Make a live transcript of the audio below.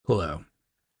Hello.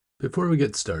 Before we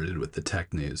get started with the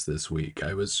tech news this week,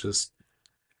 I just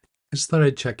thought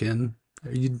I'd check in.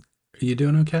 Are you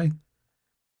doing okay?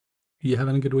 You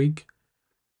having a good week?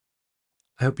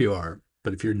 I hope you are.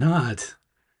 But if you're not,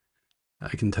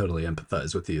 I can totally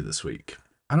empathize with you this week.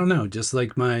 I don't know, just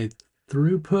like my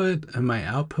throughput and my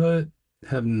output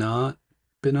have not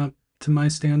been up to my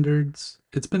standards.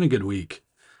 It's been a good week.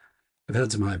 I've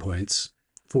had some high points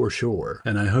for sure.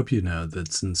 And I hope you know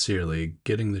that sincerely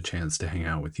getting the chance to hang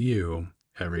out with you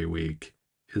every week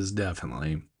is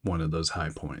definitely one of those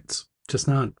high points. Just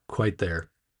not quite there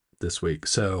this week.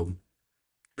 So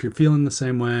if you're feeling the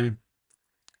same way,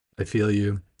 I feel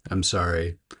you. I'm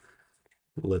sorry.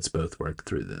 Let's both work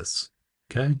through this.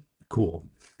 Okay? Cool.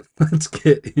 Let's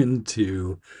get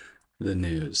into the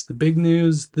news. The big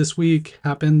news this week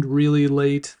happened really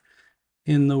late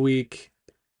in the week.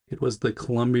 It was the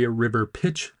Columbia River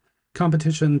Pitch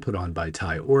competition put on by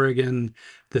Ty, Oregon.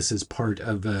 This is part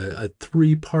of a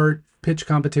three-part pitch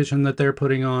competition that they're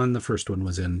putting on. The first one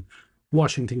was in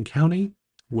Washington County,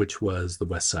 which was the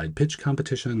West Side Pitch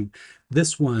Competition.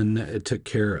 This one took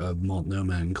care of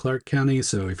Multnomah and Clark County.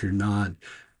 So if you're not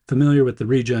familiar with the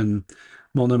region,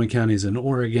 Multnomah County is in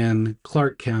Oregon,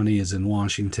 Clark County is in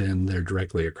Washington. They're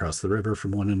directly across the river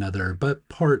from one another, but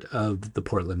part of the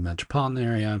Portland metropolitan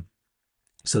area.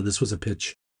 So this was a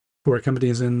pitch for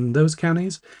companies in those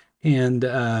counties, and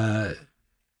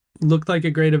looked like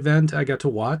a great event. I got to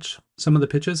watch some of the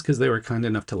pitches because they were kind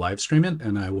enough to live stream it,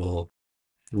 and I will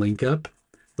link up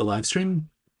the live stream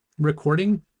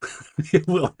recording. It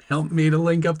will help me to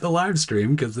link up the live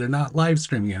stream because they're not live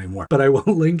streaming anymore. But I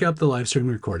will link up the live stream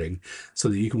recording so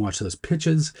that you can watch those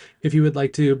pitches if you would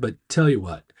like to. But tell you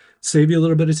what, save you a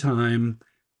little bit of time.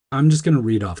 I'm just going to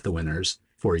read off the winners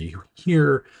for you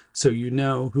here so you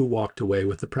know who walked away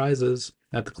with the prizes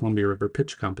at the Columbia River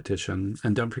Pitch Competition.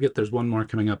 And don't forget, there's one more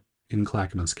coming up in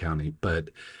Clackamas County. But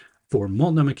for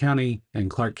Multnomah County and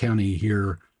Clark County,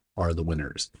 here are the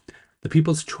winners. The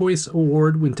People's Choice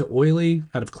Award went to Oily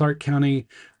out of Clark County.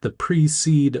 The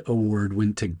Pre-Seed Award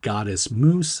went to Goddess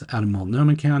Moose out of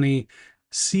Multnomah County.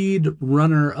 Seed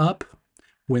Runner-Up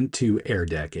went to Air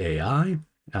Deck AI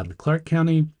out of Clark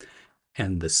County.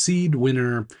 And the seed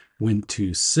winner went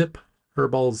to Sip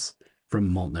Herbals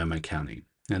from Multnomah County.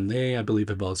 And they, I believe,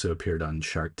 have also appeared on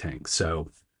Shark Tank. So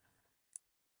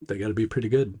they got to be pretty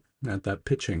good at that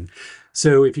pitching.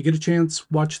 So if you get a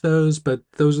chance, watch those. But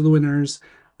those are the winners.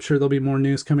 I'm sure there'll be more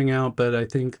news coming out, but I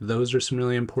think those are some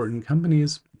really important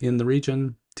companies in the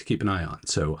region to keep an eye on.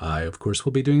 So I, of course,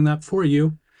 will be doing that for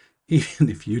you, even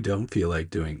if you don't feel like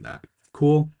doing that.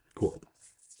 Cool? Cool.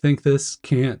 Think this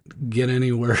can't get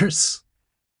any worse?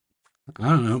 I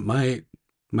don't know.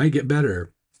 Might get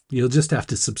better. You'll just have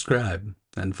to subscribe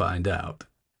and find out.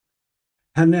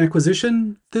 Had an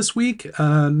acquisition this week.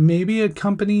 Maybe a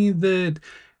company that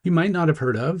you might not have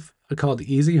heard of, called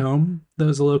EasyHome. That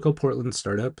was a local Portland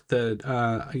startup that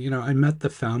I met the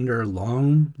founder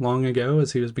long ago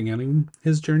as he was beginning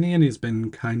his journey, and he's been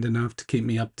kind enough to keep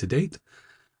me up to date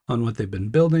on what they've been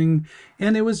building.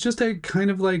 And it was just a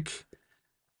kind of like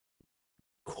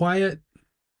quiet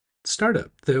startup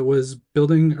that was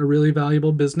building a really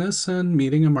valuable business and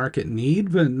meeting a market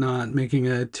need, but not making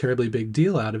a terribly big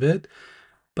deal out of it.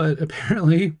 But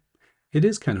apparently it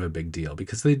is kind of a big deal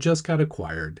because they just got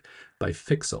acquired by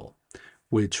Fixel,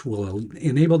 which will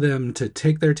enable them to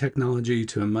take their technology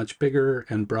to a much bigger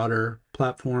and broader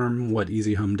platform. What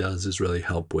EasyHome does is really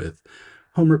help with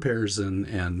home repairs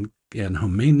and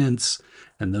home maintenance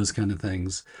and those kind of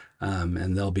things.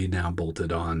 And they'll be now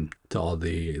bolted on to all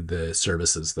the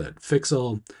services that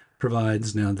Fixel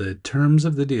provides. Now, the terms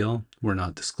of the deal were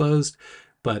not disclosed,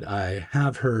 but I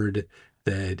have heard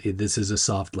that this is a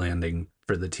soft landing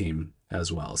for the team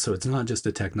as well. So it's not just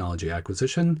a technology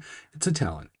acquisition, it's a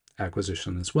talent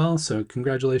acquisition as well. So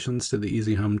congratulations to the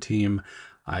EasyHome team.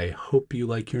 I hope you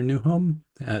like your new home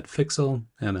at Fixel,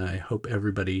 and I hope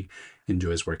everybody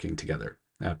enjoys working together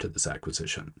after this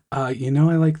acquisition. I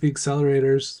like the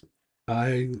accelerators.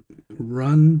 I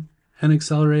run an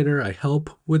accelerator. I help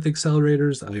with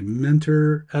accelerators. I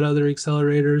mentor at other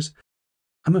accelerators.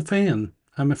 I'm a fan.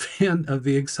 I'm a fan of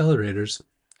the accelerators.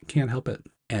 I can't help it.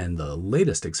 And the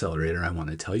latest accelerator I want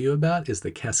to tell you about is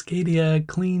the Cascadia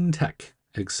Cleantech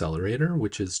Accelerator,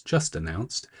 which has just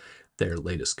announced their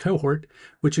latest cohort,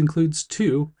 which includes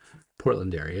two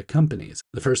Portland area companies.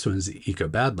 The first one is Eco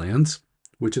Badlands,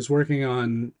 which is working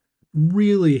on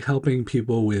really helping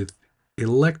people with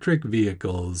electric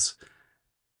vehicles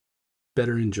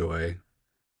better enjoy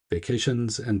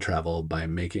vacations and travel by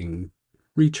making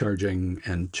recharging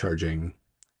and charging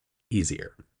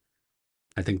easier.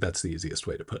 I think that's the easiest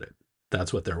way to put it.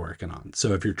 That's what they're working on.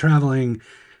 So if you're traveling,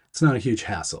 it's not a huge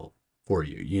hassle for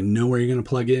you. You know where you're going to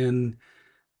plug in.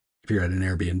 If you're at an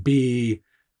Airbnb,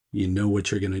 you know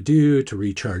what you're going to do to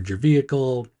recharge your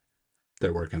vehicle.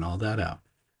 They're working all that out.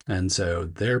 And so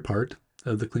they're part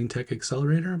of the Cleantech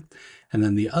Accelerator. And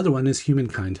then the other one is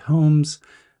Humankind Homes.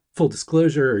 Full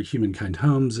disclosure, Humankind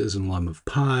Homes is an alum of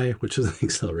PI, which is an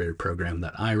accelerator program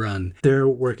that I run. They're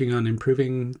working on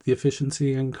improving the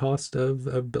efficiency and cost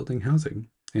of building housing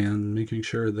and making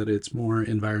sure that it's more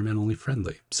environmentally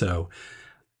friendly. So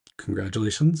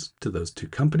congratulations to those two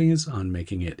companies on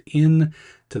making it in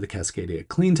to the Cascadia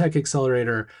Cleantech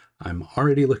Accelerator. I'm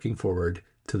already looking forward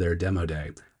to their demo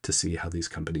day to see how these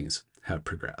companies have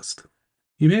progressed.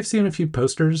 You may have seen a few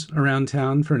posters around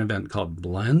town for an event called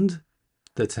Blend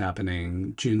that's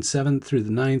happening June 7th through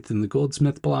the 9th in the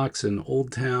Goldsmith Blocks in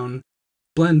Old Town.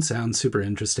 Blend sounds super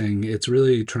interesting. It's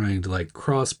really trying to like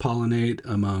cross-pollinate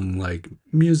among like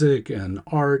music and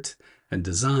art and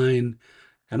design,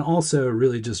 and also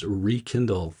really just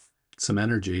rekindle some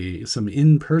energy, some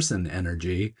in-person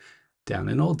energy down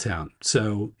in Old Town.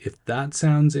 So if that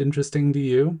sounds interesting to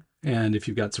you, and if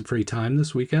you've got some free time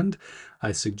this weekend,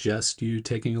 I suggest you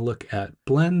taking a look at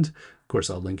Blend. Of course,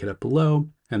 I'll link it up below.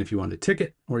 And if you want a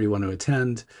ticket or you want to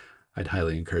attend, I'd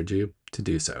highly encourage you to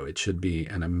do so. It should be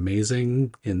an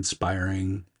amazing,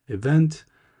 inspiring event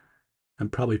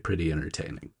and probably pretty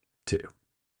entertaining too.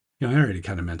 I already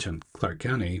kind of mentioned Clark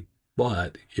County,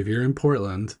 but if you're in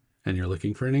Portland and you're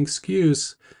looking for an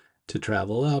excuse to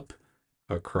travel up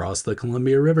across the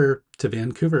Columbia River to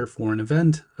Vancouver for an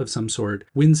event of some sort,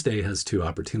 Wednesday has two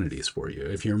opportunities for you.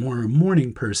 If you're more a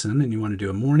morning person and you want to do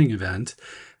a morning event,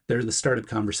 there are the startup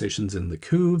conversations in the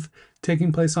Couve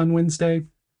taking place on Wednesday.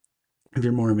 If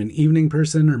you're more of an evening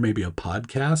person or maybe a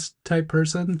podcast type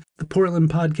person, the Portland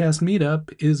Podcast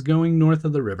Meetup is going north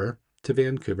of the river to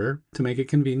Vancouver to make it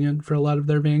convenient for a lot of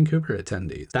their Vancouver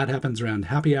attendees. That happens around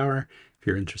happy hour. If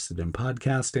you're interested in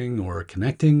podcasting or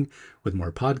connecting with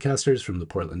more podcasters from the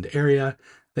Portland area,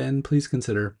 then please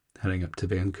consider heading up to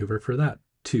Vancouver for that.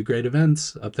 Two great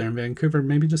events up there in Vancouver.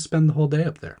 Maybe just spend the whole day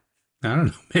up there. I don't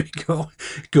know, maybe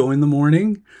go in the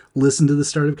morning, listen to the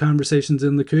startup conversations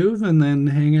in the Couve, and then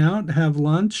hang out, have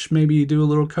lunch, maybe do a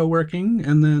little co-working,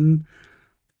 and then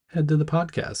head to the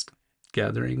podcast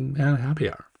gathering at happy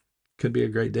hour. Could be a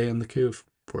great day in the Couve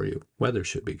for you. Weather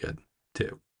should be good,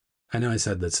 too. I know I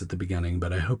said this at the beginning,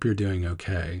 but I hope you're doing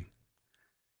okay.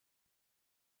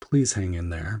 Please hang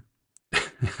in there,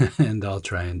 and I'll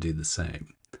try and do the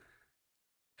same.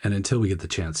 And until we get the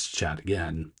chance to chat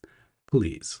again,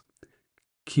 please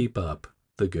keep up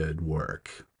the good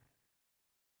work.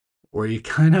 Were you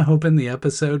kind of hoping the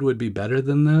episode would be better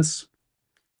than this?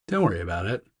 Don't worry about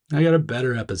it. I got a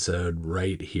better episode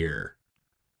right here.